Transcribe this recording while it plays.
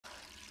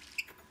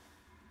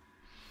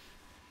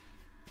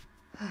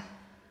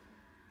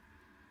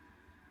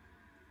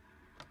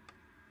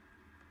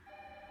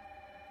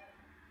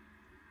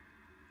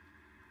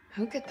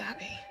Who could that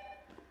be?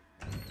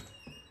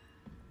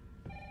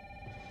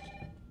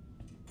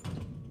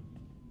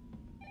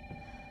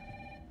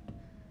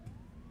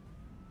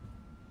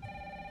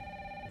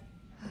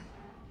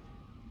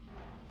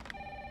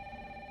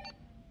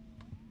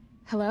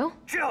 Hello?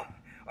 Jill,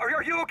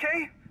 are you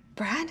okay?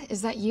 Brad,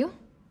 is that you?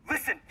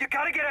 Listen, you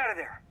gotta get out of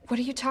there. What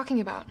are you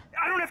talking about?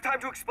 I don't have time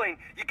to explain.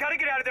 You gotta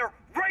get out of there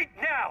right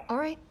now. All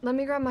right, let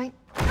me grab my...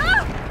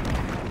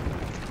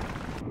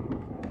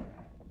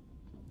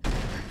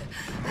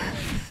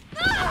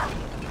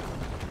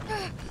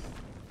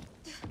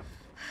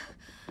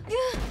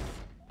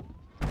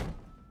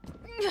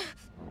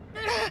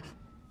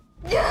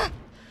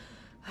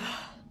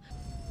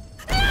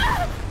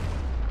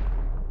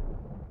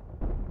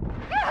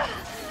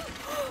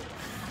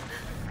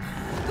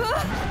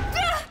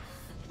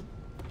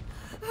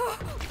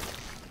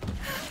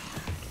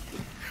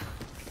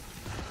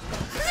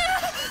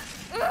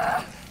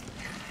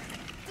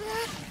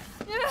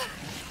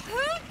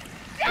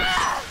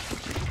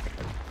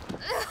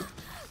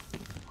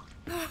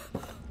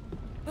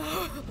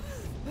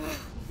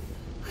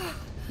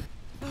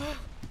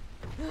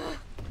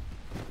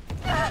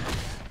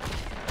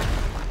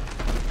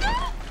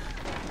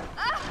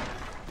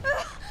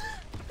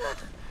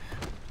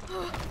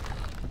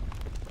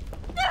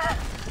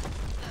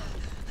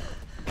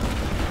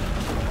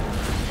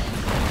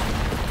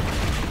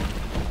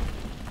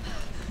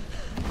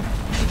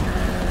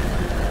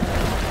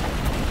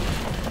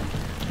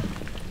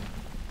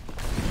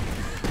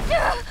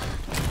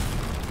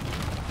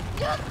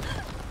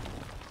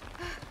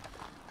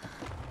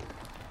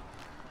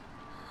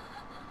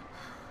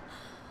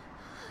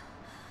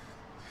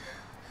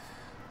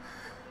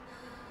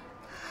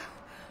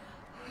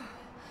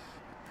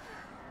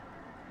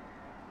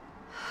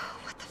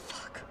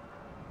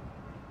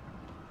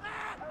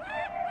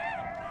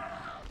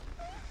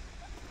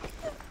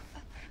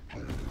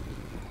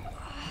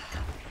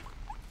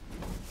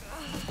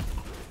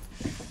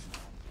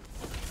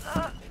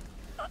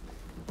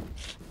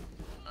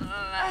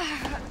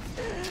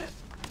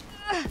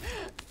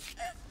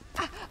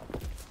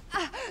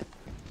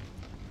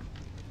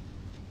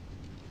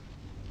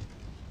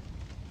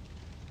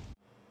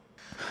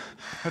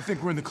 I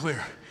think we're in the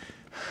clear.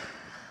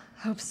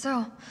 Hope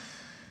so.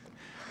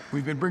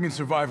 We've been bringing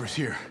survivors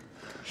here.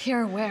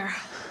 Here where?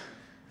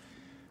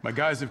 My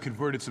guys have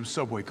converted some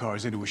subway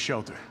cars into a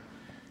shelter.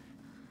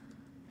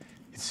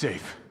 It's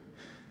safe.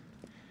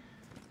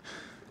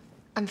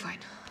 I'm fine.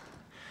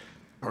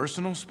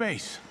 Personal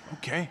space.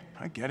 Okay,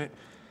 I get it.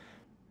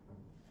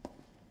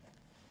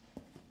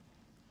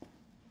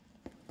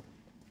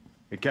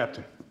 Hey,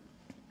 Captain.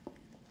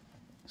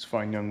 This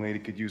fine young lady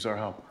could use our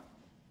help.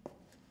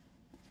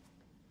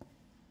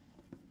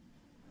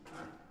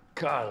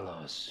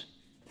 Carlos,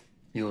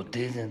 you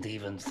didn't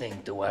even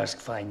think to ask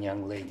fine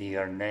young lady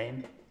her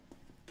name?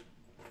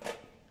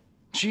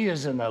 She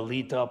is an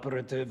elite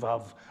operative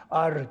of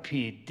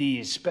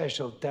RPD,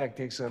 Special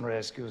Tactics and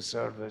Rescue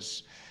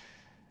Service.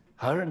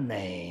 Her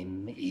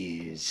name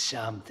is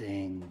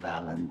something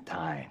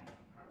Valentine.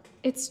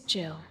 It's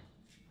Jill.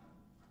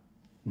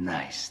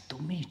 Nice to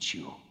meet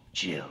you,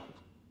 Jill.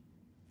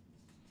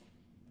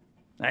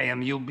 I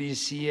am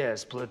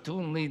UBCS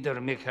Platoon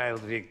Leader Mikhail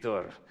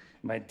Victor.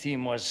 My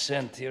team was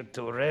sent here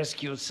to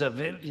rescue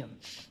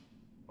civilians.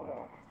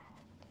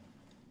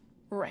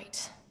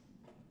 Right.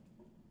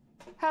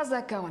 How's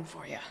that going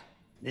for you?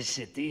 The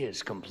city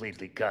is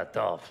completely cut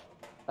off,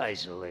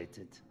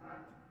 isolated.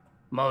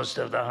 Most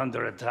of the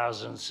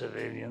 100,000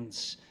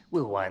 civilians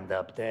will wind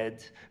up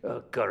dead.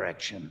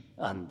 Correction,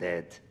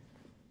 undead.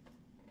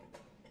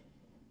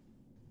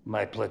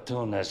 My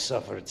platoon has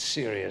suffered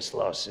serious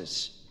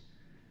losses.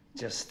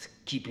 Just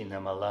keeping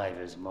them alive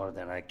is more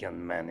than I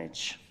can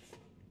manage.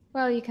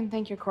 Well, you can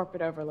thank your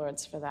corporate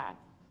overlords for that.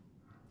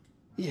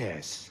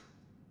 Yes.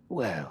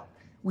 Well,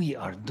 we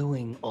are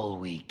doing all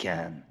we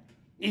can.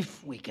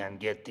 If we can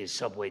get this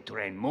subway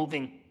train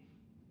moving,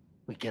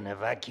 we can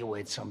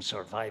evacuate some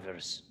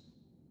survivors.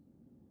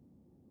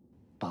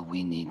 But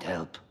we need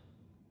help.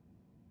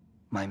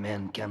 My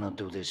men cannot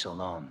do this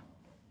alone.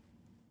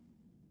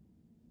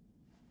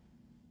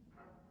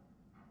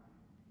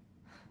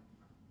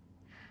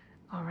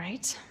 All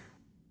right.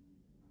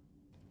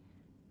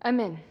 I'm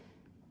in.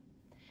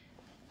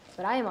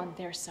 But I am on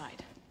their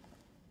side,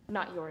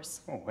 not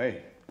yours. Oh,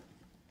 hey.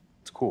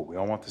 It's cool. We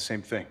all want the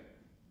same thing.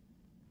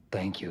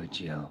 Thank you,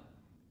 Jill.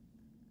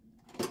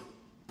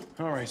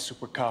 All right,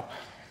 Super Cop.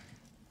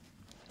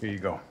 Here you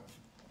go.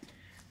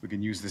 We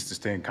can use this to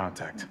stay in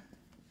contact.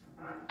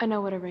 I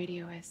know what a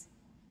radio is.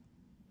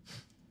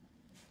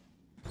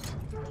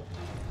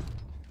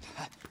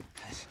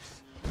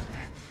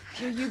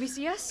 You're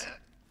UBCS?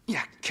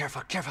 Yeah,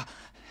 careful, careful.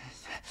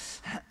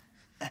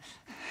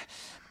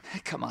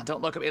 Come on,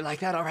 don't look at me like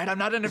that, all right? I'm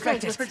not an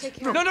infected.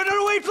 No,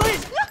 wait,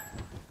 please!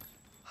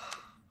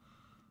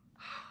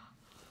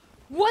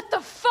 What the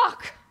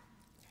fuck?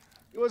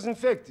 He was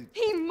infected.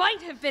 He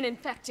might have been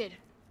infected.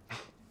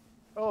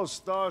 Oh,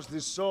 stars,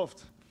 this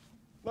soft.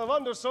 No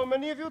wonder so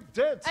many of you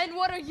dead. And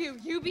what are you,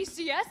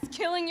 UBCS?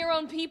 Killing your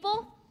own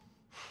people?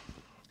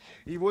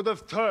 he would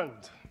have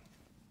turned.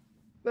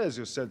 There's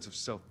your sense of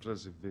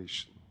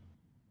self-preservation.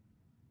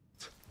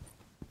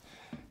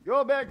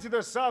 Go back to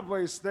the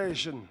subway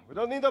station. We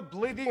don't need a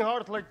bleeding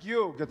heart like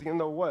you getting in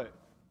the way.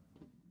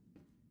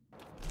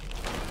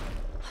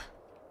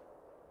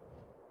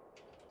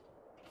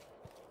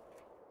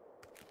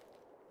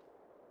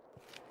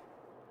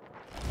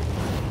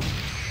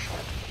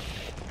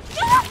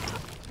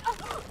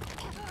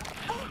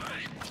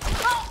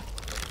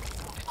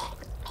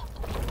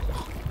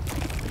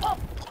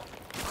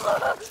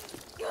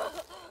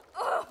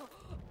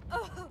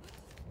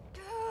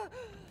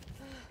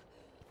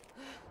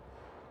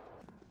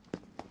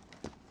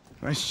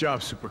 Nice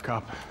job, Super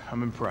Cop.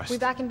 I'm impressed. We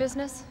back in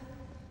business?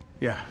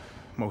 Yeah,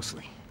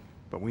 mostly.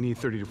 But we need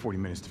 30 to 40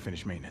 minutes to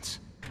finish maintenance.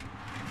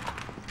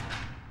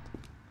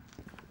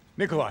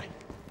 Nikolai,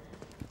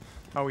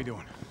 how are we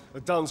doing?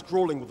 The town's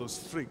crawling with those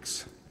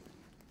freaks.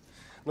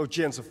 No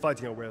chance of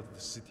fighting our way out of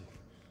the city.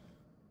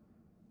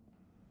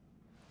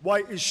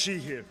 Why is she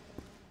here?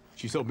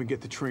 She's helping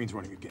get the trains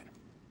running again.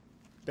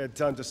 Bad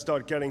time to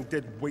start carrying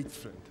dead weight,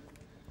 friend.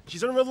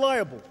 She's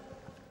unreliable.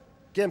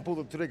 Can't pull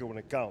the trigger when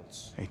it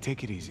counts. Hey,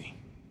 take it easy.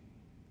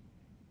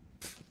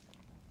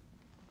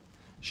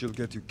 She'll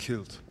get you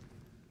killed.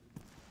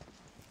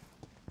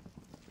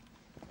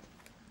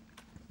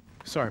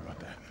 Sorry about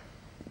that.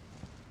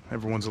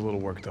 Everyone's a little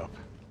worked up.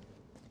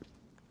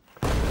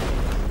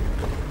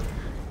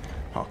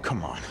 Oh,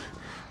 come on.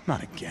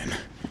 Not again.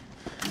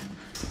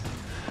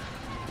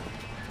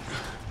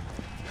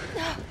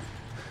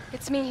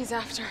 It's me he's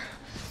after.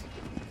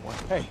 What?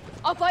 Hey.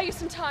 I'll buy you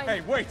some time.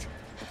 Hey, wait!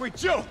 Wait,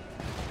 Jill!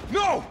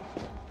 No!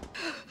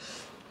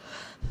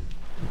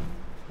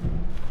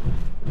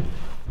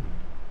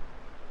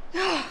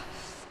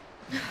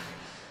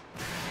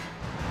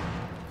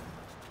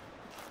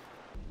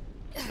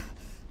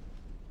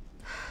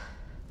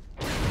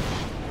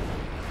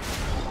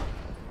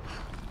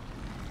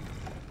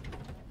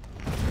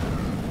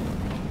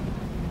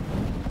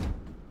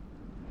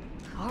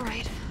 All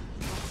right,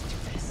 let's do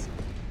this.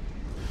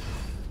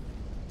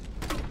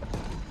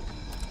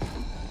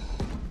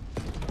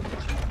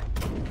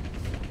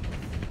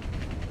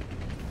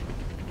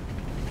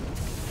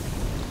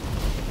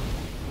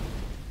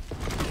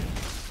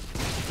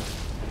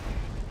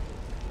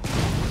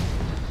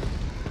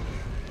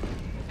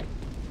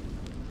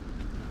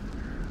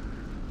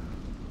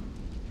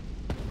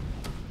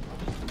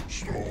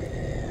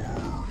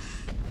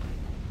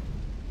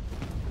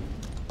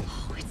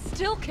 Oh, it's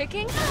still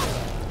kicking?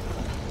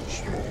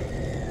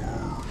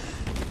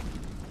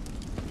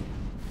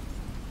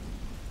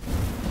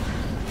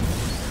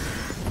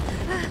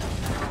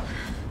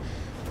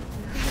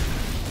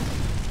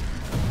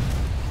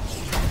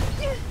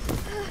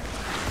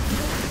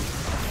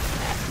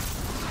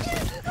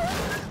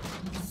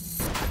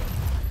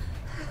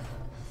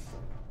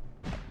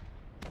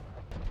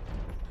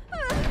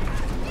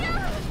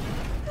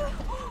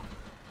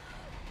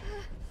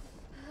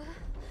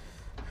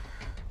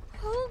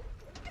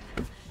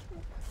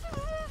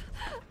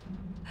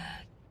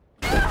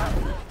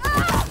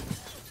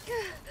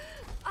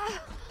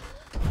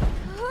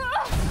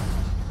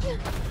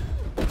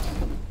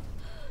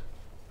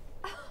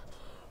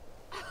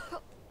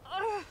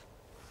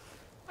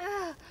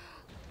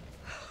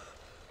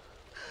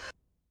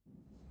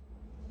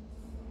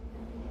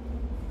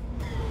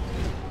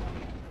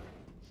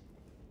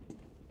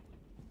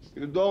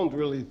 You don't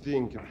really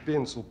think a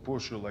pencil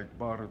pusher like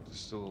Barrett is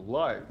still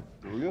alive,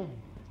 do you?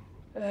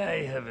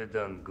 I have it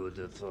on good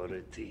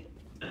authority.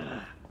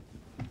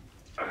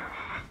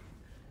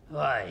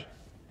 Why?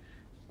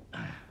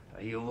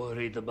 Are you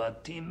worried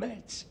about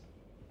teammates?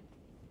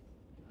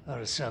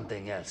 Or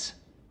something else?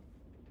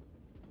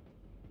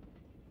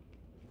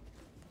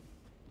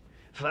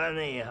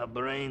 Funny how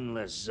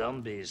brainless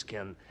zombies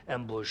can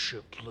ambush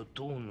a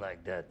platoon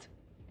like that.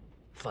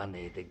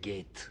 Funny the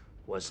gate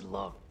was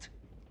locked.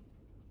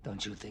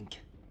 Don't you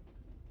think?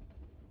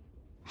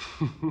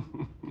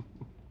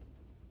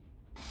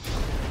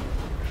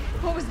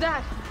 What was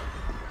that?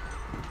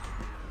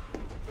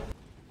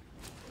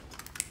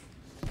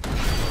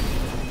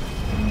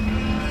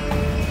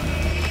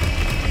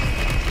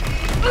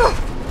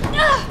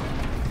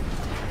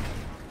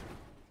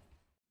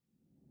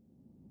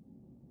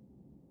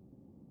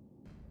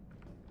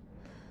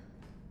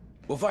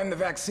 We'll find the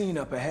vaccine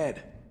up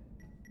ahead.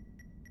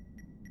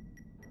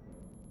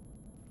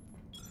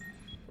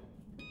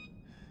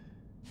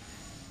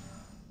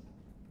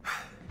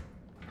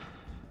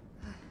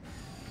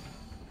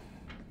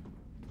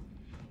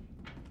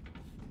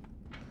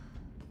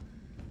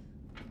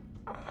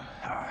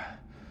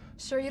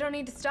 Sure you don't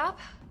need to stop?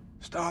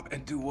 Stop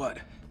and do what?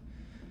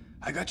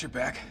 I got your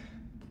back.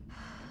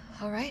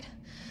 All right,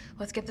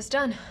 let's get this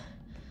done.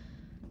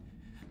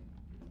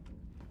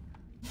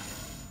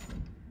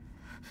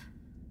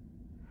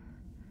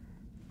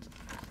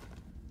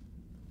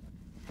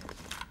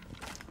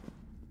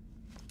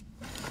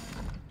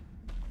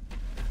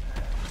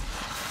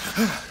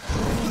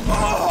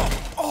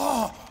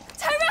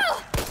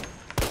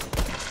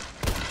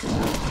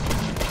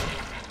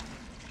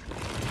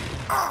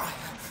 Ah!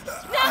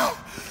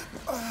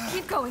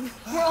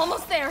 We're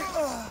almost there.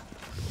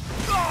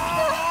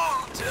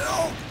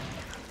 Jill!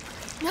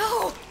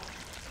 No!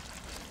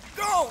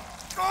 Go!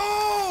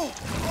 Go!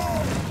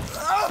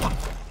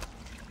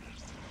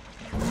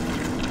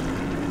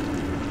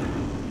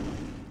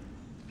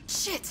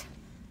 Shit!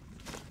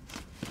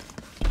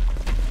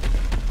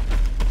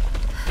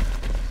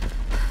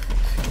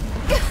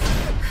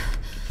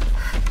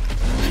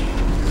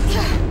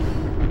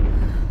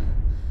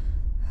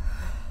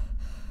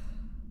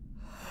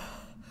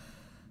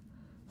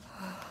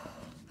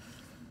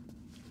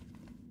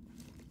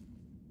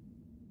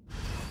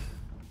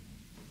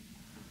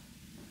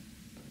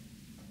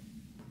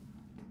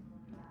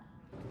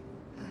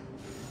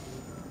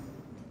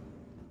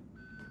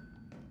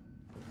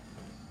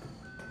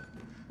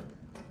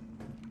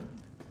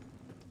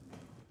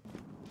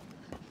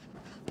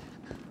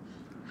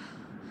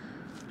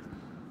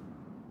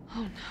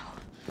 Oh no.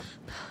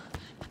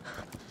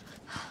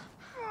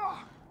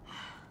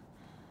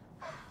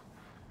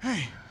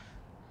 Hey,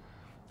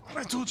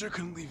 I told you I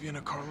couldn't leave you in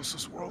a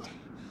Carlos's world.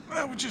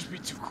 That would just be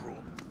too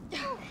cruel.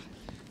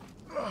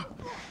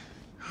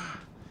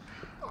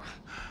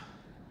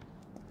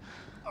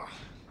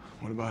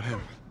 What about him?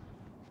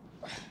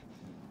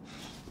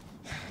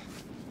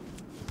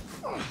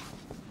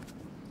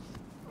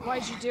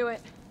 Why'd you do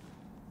it?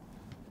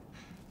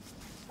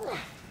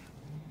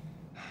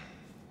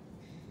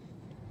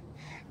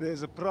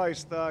 There's a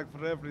price tag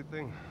for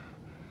everything.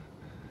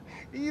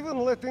 Even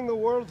letting the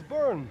world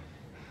burn.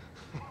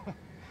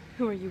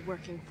 Who are you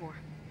working for?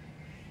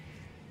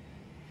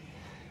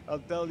 I'll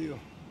tell you,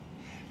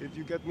 if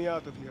you get me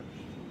out of here.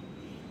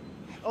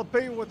 I'll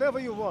pay you whatever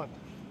you want.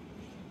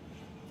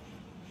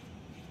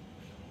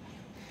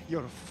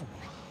 You're a fool.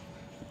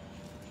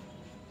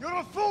 You're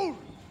a fool!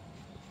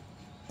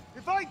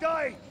 If I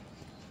die,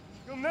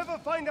 you'll never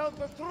find out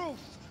the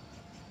truth.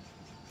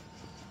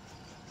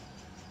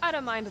 I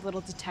don't mind a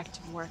little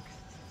detective work.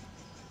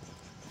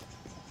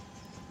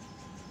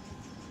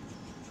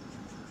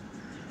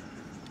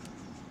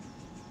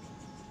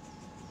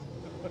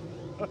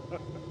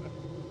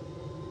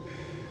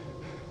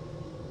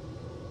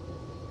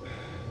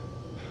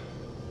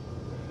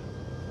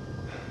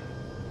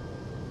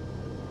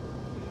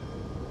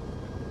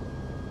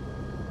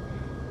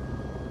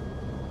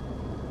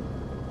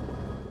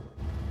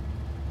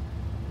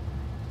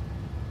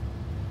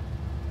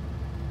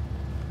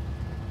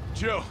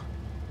 Jill,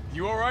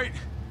 you all right?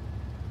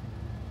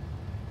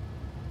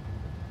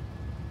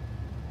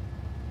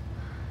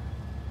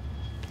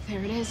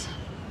 There it is.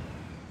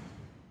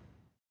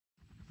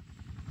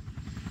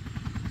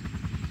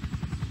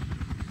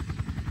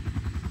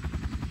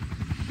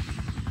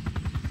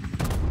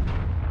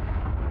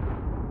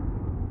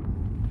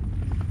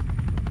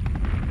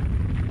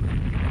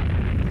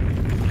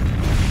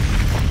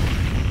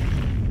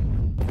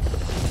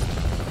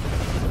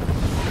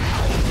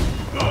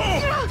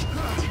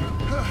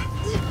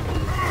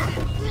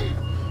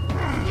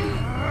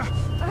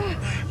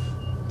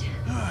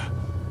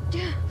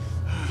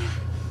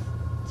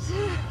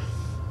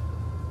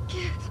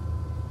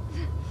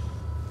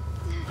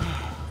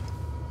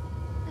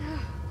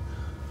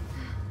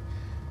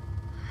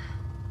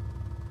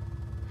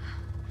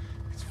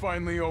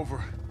 Finally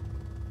over.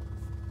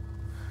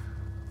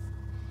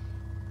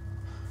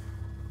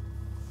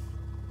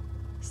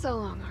 So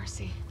long,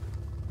 RC.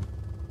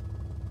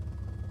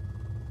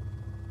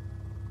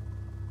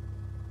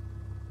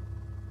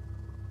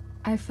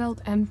 I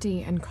felt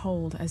empty and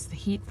cold as the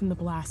heat from the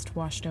blast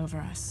washed over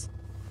us.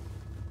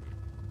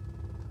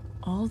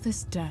 All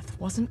this death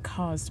wasn't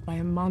caused by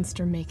a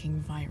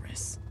monster-making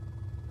virus.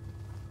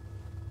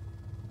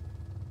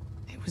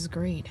 It was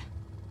greed.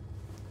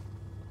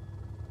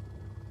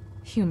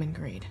 Human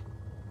greed.